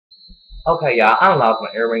Okay, y'all, I lost my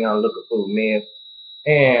earring on looking for a mess.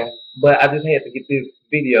 But I just had to get this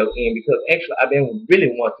video in because actually I've been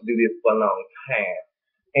really wanting to do this for a long time.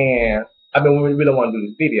 And I've been really wanting to do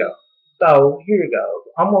this video. So here it goes.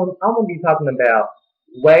 I'm gonna be talking about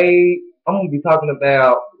weight. I'm gonna be talking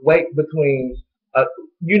about weight between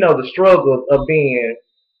the struggles of being,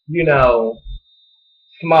 you know,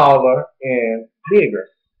 smaller and bigger.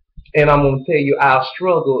 And I'm gonna tell you our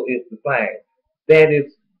struggle is the same. That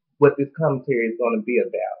is what this commentary is gonna be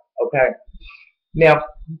about. Okay? Now,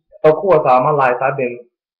 of course, all my life I've been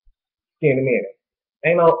skinny minute. That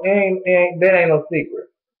ain't no secret.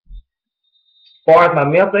 As far as my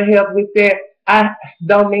mental health with that, I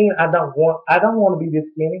don't mean I don't want to be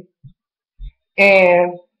this skinny.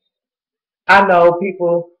 And I know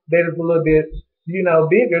people that is a little bit,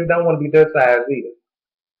 bigger don't want to be their size either.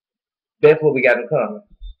 That's what we got in common.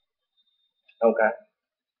 Okay.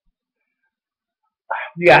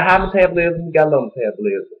 You got high metabolism, you got low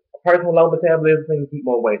metabolism. A person with low metabolism tends to keep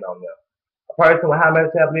more weight on them. A person with high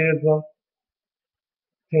metabolism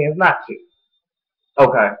tends not to.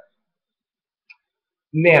 Okay.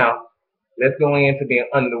 Now, let's go into being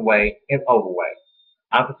underweight and overweight.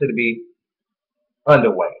 I'm considered to be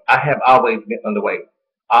underweight. I have always been underweight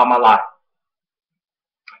all my life.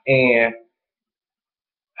 And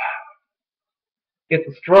it's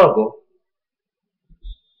a struggle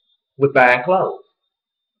with buying clothes.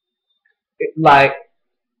 Like,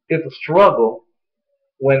 it's a struggle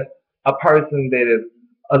when a person that is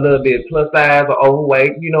a little bit plus size or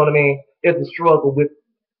overweight, you know what I mean? It's a struggle with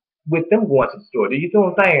them going to the store. Do you see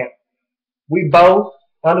what I'm saying? We both,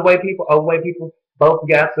 underweight people, overweight people, both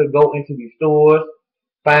got to go into these stores,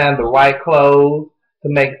 find the right clothes to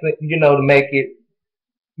make,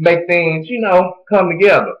 make things, come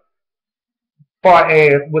together. Far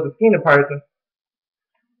as with a skinny person,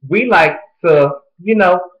 we like to,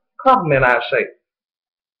 compliment our shape.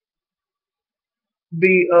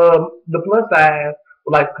 The plus size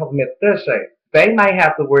would like to compliment their shape. They might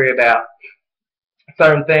have to worry about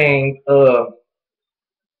certain things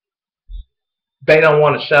they don't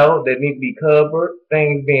want to show that need to be covered,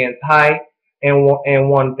 things being tight, and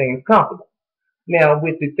wanting things comfortable. Now,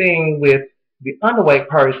 with the thing with the underweight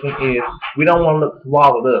person is we don't want to look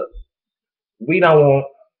swallowed up. We don't want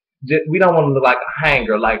we don't want to look like a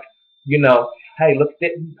hanger, like hey, look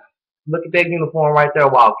at that uniform right there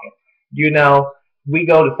walking. We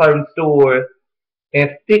go to certain stores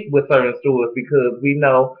and stick with certain stores because we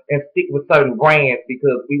know, and stick with certain brands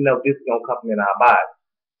because we know this is gonna complement our body.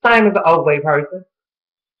 Same as an overweight person.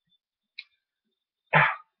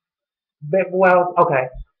 Well, okay,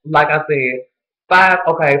 like I said,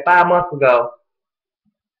 5 months ago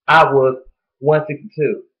I was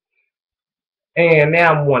 162, and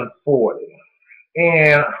now I'm 140,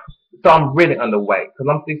 and so I'm really underweight because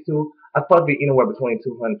I'm 6'2". I'm supposed to be anywhere between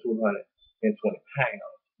 200, 220 pounds.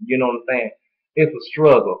 You know what I'm saying? It's a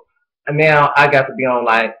struggle. And now I got to be on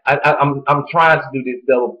like I'm trying to do this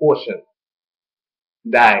double portion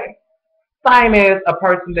diet. Same as a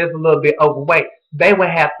person that's a little bit overweight, they would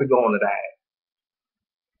have to go on a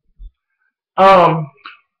diet.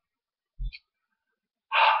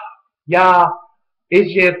 Y'all,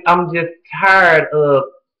 it's just I'm just tired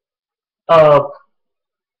of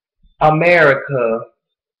America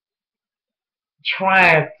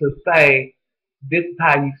trying to say this is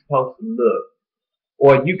how you supposed to look,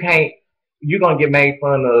 or you can't. You're gonna get made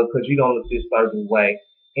fun of because you don't look this certain way,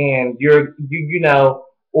 and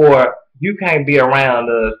or you can't be around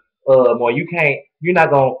us, or you can't. You're not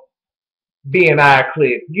gonna be in our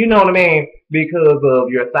clique. You know what I mean? Because of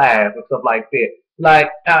your size and stuff like that. Like,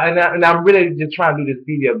 and I'm really just trying to do this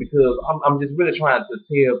video because I'm just really trying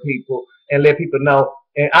to tell people and let people know.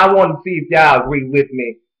 And I want to see if y'all agree with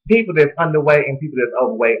me. People that's underweight and people that's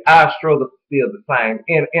overweight, our struggle is still the same.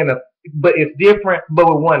 But it's different, but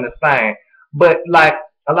we're one the same. But like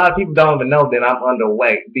a lot of people don't even know that I'm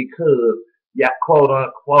underweight because, yeah, quote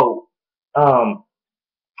unquote, um,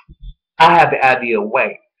 I have the ideal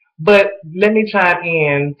weight. But let me chime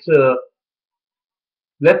in to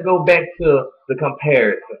let's go back to the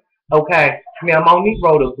comparison. Okay, now Monique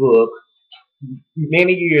wrote a book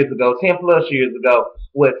many years ago, 10 plus years ago,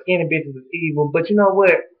 what skinny bitches is evil. But you know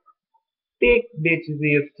what? Thick bitches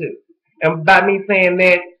is too. And by me saying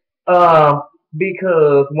that,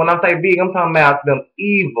 because when I say big, I'm talking about them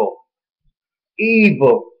evil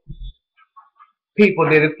people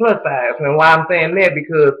that is plus size. And why I'm saying that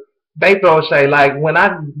because they throw shade. Like when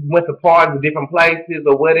I went to parties in different places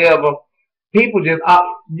or whatever, people just,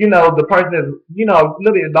 the person is, a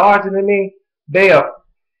little bit larger than me. They are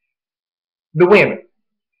the women,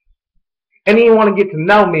 and they didn't want to get to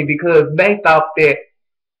know me because they thought that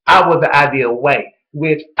I was the ideal weight,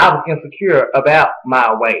 which I was insecure about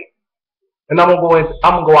my weight. And I'm gonna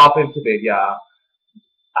go off into that, y'all.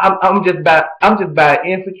 I'm just about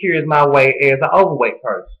insecure as my weight as an overweight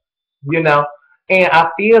person, you know. And I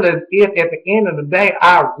feel as if at the end of the day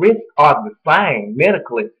our risks are the same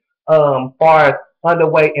medically, far as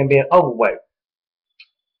underweight and being overweight.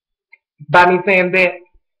 By me saying that,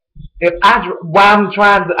 if I while I'm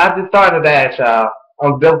trying to, I just started a diet, y'all.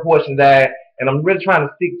 I'm double portion diet, and I'm really trying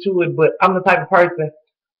to stick to it. But I'm the type of person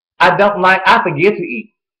I don't like. I forget to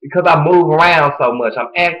eat because I move around so much. I'm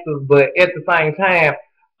active, but at the same time,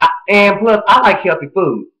 and plus I like healthy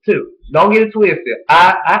food too. Don't get it twisted.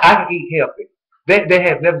 I can eat healthy. That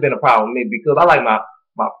has never been a problem with me because I like my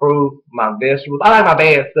fruits, my vegetables. I like my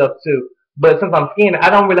bad stuff too. But since I'm skinny, I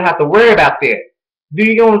don't really have to worry about that. Do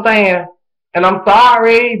you get what I'm saying? And I'm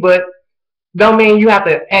sorry, but don't mean you have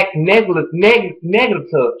to act negative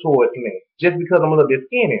towards me just because I'm a little bit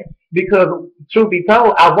skinnier. Because truth be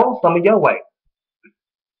told, I want some of your weight,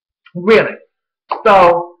 really.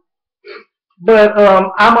 So, but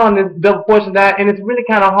I'm on this double portion diet, and it's really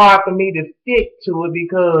kind of hard for me to stick to it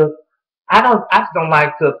because I just don't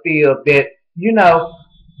like to feel that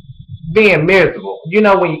being miserable.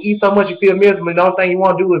 When you eat so much, you feel miserable. The only thing you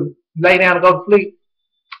want to do is lay down and go to sleep,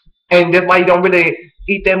 and that's why you don't really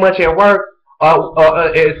eat that much at work or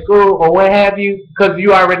at school or what have you, because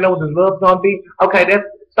you already know what the love's gonna be. Okay, that's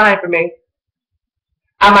fine for me.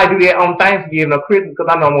 I might do that on Thanksgiving or Christmas because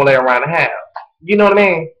I know I'm gonna lay around the house. You know what I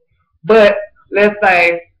mean? But let's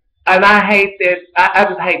say, and I hate that. I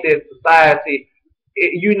just hate that society.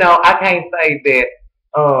 I can't say that.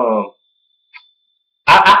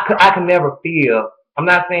 I can never feel. I'm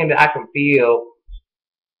not saying that I can feel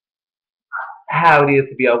how it is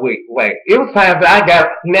to be a weak weight. It was times that I got.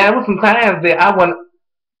 Now it was some times that I wasn't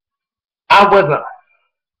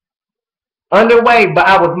underweight, but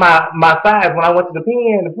I was my size when I went to the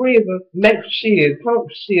pen, the prison. Next shit, some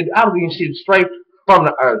shit. I was eating shit straight from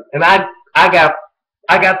the earth, and I got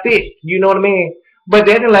I got thick. You know what I mean? But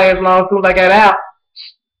that didn't last long. As soon as I got out,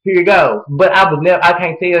 here you go. But I was never. I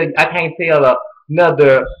can't tell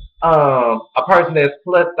another a person that's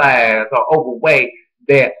plus size or overweight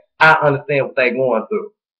that I understand what they're going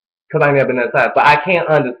through because I never been that size. But I can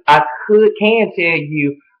tell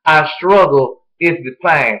you I struggle is the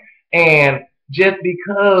same. And just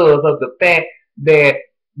because of the fact that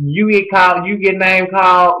you get called, you get name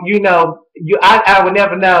called, I would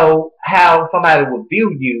never know how somebody would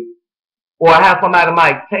view you or how somebody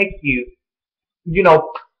might take you, you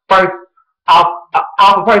know, first off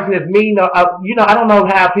a person that's mean. I don't know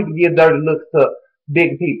how people give dirty looks to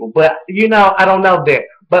big people, but I don't know that.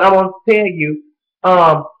 But I'm gonna tell you,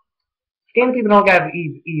 skinny people don't got it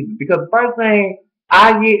easy either. Because the first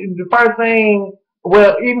thing,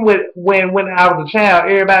 well, even when I was a child,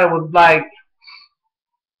 everybody was like,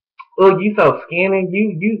 "Oh, you so skinny,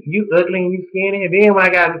 you ugly, and you skinny." And then when I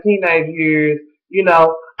got into teenage years,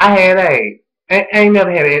 I had AIDS. I ain't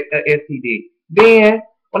never had a STD. Then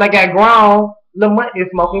when I got grown, Lamont is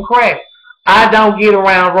smoking crack. I don't get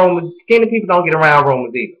around rumors. Skinny people don't get around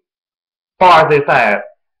rumors either, as far as their size.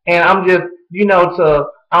 And I'm just,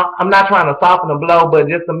 I'm not trying to soften the blow, but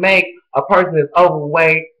just to make a person that's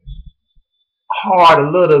overweight hard a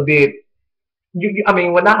little bit. I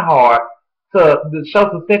mean, well, not hard. To show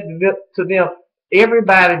some sympathy to them.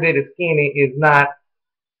 Everybody that is skinny is not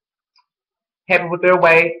happy with their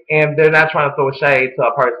weight, and they're not trying to throw shade to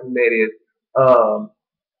a person that is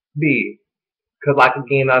big. Because, like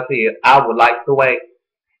again, I said, I would like the weight,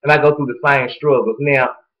 and I go through the same struggles.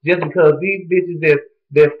 Now, just because these bitches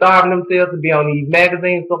they're starving themselves to be on these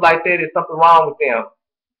magazines, stuff like that, there's something wrong with them.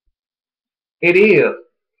 It is.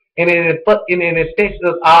 And it affects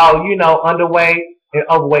us all, underweight and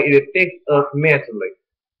overweight. It affects us mentally.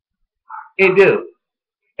 It do.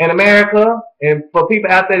 In America, and for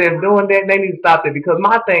people out there that's doing that, they need to stop that because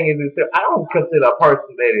my thing is I don't consider a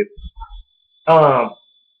person that is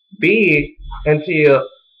big until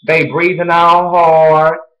they breathing all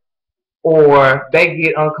hard or they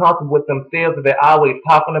get uncomfortable with themselves and they're always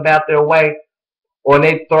talking about their weight or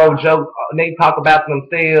they throw jokes and they talk about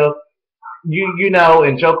themselves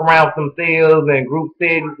and joke around with themselves and group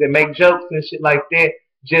settings and make jokes and shit like that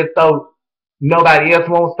just so nobody else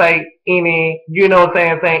won't say saying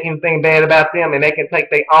anything bad about them and they can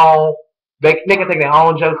take their own they can take their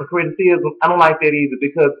own jokes and criticism. I don't like that either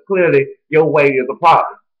because clearly your weight is a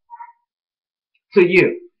problem to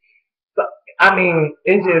you. So I mean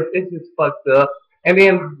it's just fucked up. And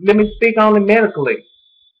then let me speak on it medically.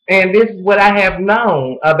 And this is what I have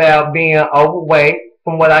known about being overweight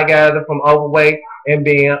from what I gathered from overweight and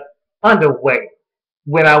being underweight.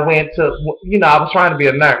 when I went to, I was trying to be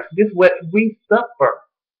a nurse. This is what we suffer.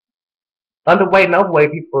 Underweight and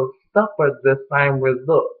overweight people suffer the same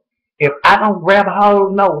result. If I don't grab a hold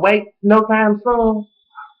of no weight no time soon,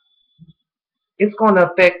 it's going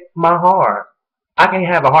to affect my heart. I can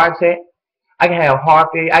have a heart attack. I can have heart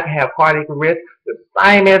failure. I can have cardiac arrest. The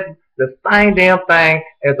same damn thing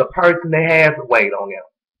as a person that has weight on them.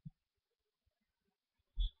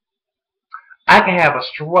 I can have a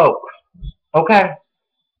stroke. Okay?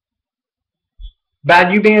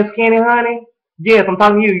 By you being skinny, honey, yes, I'm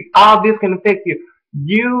talking to you. All this can affect you.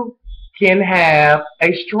 You can have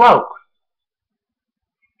a stroke.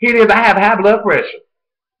 Here it is. I have high blood pressure.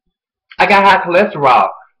 I got high cholesterol.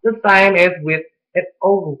 The same as with an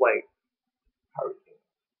overweight person.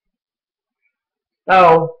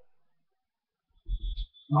 So,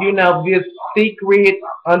 this secret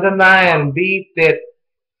underlying beef that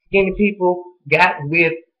skinny people got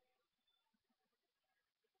with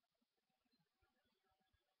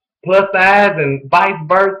plus size and vice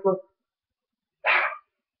versa.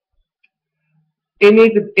 It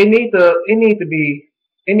needs to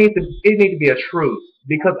be a truth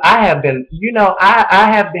because I have been,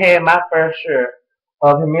 I have had my fair share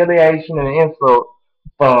of humiliation and insult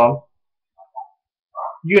from,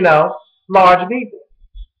 you know, large people.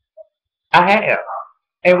 I have.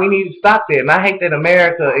 And we need to stop that. And I hate that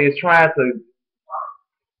America is trying to,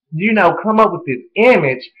 come up with this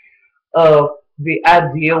image of the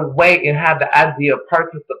ideal weight and how the ideal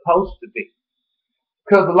person is supposed to be.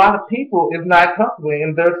 Because a lot of people is not comfortable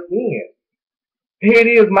in their skin. Here it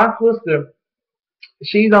is, my sister.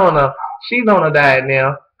 She's on a diet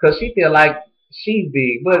now because she feel like she's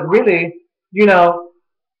big, but really, you know,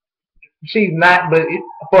 she's not. But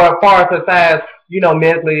for as far as her size,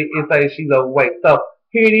 medically it says she's overweight. So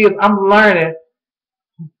here it is. I'm learning.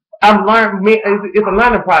 I'm learning. It's a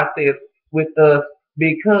learning process with us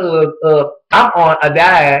because I'm on a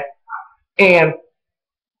diet and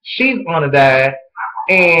she's on a diet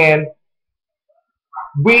and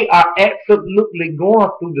we are absolutely going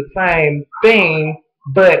through the same thing,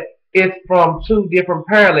 but it's from two different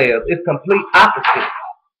parallels. It's complete opposite.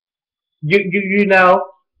 You know,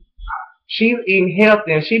 she's eating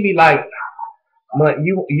healthy and she be like, "But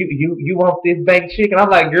you want this baked chicken?" I'm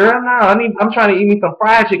like, "Girl, no, I'm trying to eat me some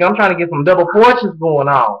fried chicken. I'm trying to get some double portions going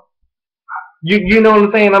on. You know what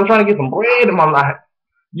I'm saying? I'm trying to get some bread in my life,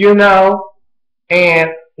 you know."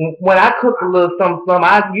 And when I cook a little something,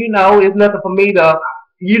 it's nothing for me to,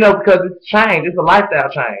 because it's changed. It's a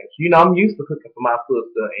lifestyle change. I'm used to cooking for my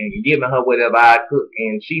sister and giving her whatever I cook,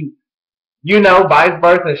 and she, vice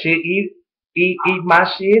versa. She eat my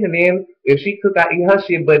shit, and then if she cook, I eat her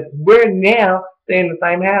shit. But we're now staying in the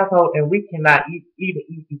same household, and we cannot even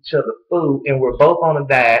eat each other's food, and we're both on a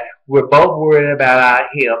diet. We're both worried about our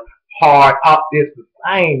health. Hard up, it's the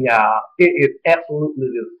same, y'all. It is absolutely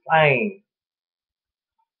the same.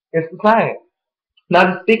 It's the same. Now,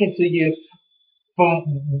 just speaking to you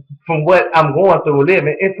from what I'm going through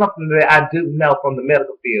living, it's something that I do know from the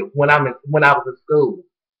medical field when I was in school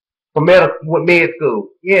for med school.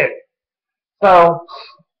 Yeah. So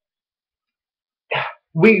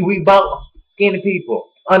we both skinny people,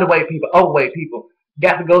 underweight people, overweight people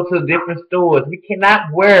got to go to different stores. We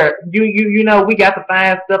cannot wear we got to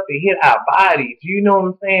find stuff to hit our bodies. You know what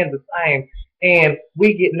I'm saying? The same. And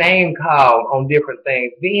we get name called on different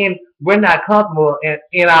things. Then we're not comfortable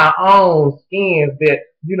in our own skins that,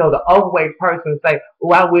 the overweight person say,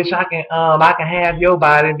 "Oh, I wish I can have your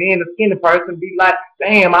body." And then the skinny person be like,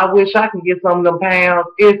 "Damn, I wish I can get some of them pounds."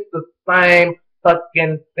 It's the same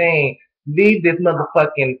fucking thing. Leave this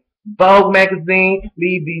motherfucking Vogue magazine.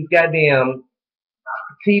 Leave these goddamn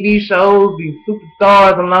TV shows, these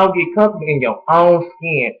superstars alone, get comfortable in your own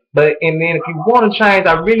skin. And then if you want to change,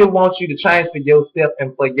 I really want you to change for yourself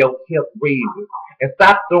and for your health reasons. And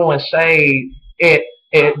stop throwing shade at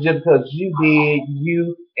just because you did,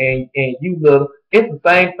 and you little. It's the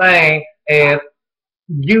same thing as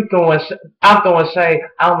I'm throwing shade.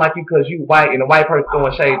 I don't like you because you white, and the white person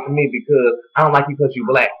throwing shade to me because I don't like you because you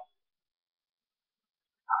black.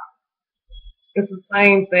 It's the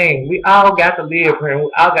same thing. We all got to live here, and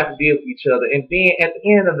we all got to deal with each other. And then at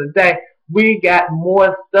the end of the day, we got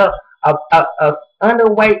more stuff. A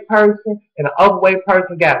underweight person and an overweight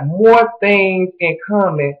person got more things in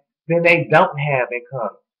common than they don't have in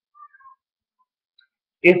common.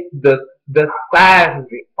 It's the size is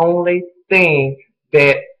the only thing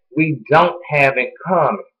that we don't have in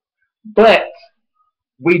common. But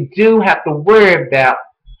we do have to worry about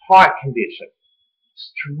heart condition,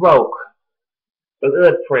 stroke,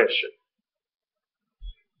 blood pressure,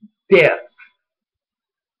 death.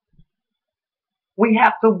 We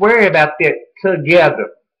have to worry about that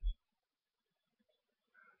together.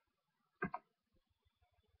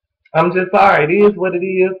 I'm just sorry. It is what it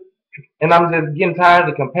is. And I'm just getting tired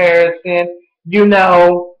of the comparison. You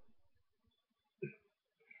know,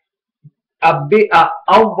 a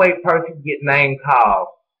overweight person get name called.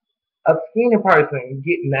 A skinny person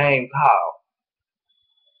get name called.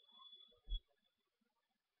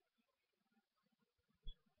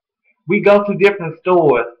 We go to different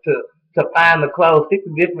stores to find the clothes, pick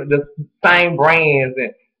the same brands,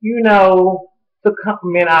 and to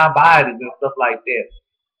compliment our bodies and stuff like that.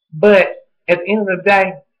 But at the end of the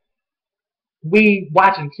day, we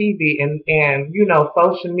watching TV and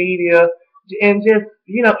social media and just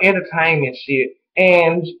entertainment shit.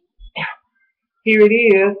 And here it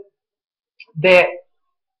is that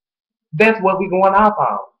that's what we going off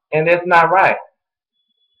on, and that's not right.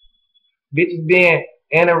 Bitches being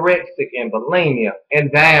anorexic and bulimia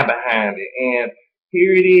and dying behind it, and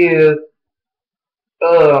here it is,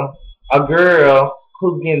 a girl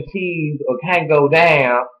who's getting teased or can't go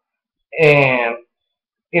down, and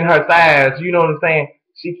in her size, you know what I'm saying?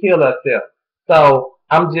 She killed herself. So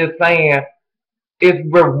I'm just saying,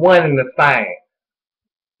 we're one and the same.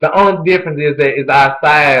 The only difference is that is our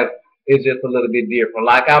size is just a little bit different.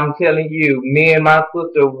 Like I'm telling you, me and my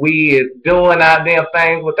sister, we is doing our damn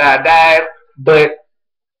things with our diet, but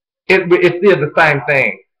it's still the same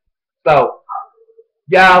thing. So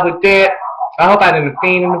y'all, with that, I hope I didn't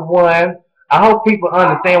offend anyone. I hope people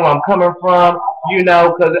understand where I'm coming from,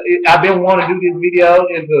 because I've been wanting to do this video.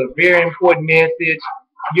 It's a very important message.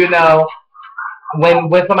 You know,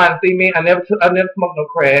 when somebody see me, I never smoke no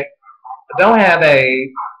crack. I don't have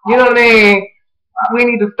AIDS. You know what I mean? We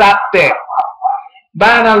need to stop that.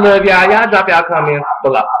 Bye, and I love y'all. Y'all drop y'all comments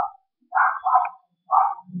below.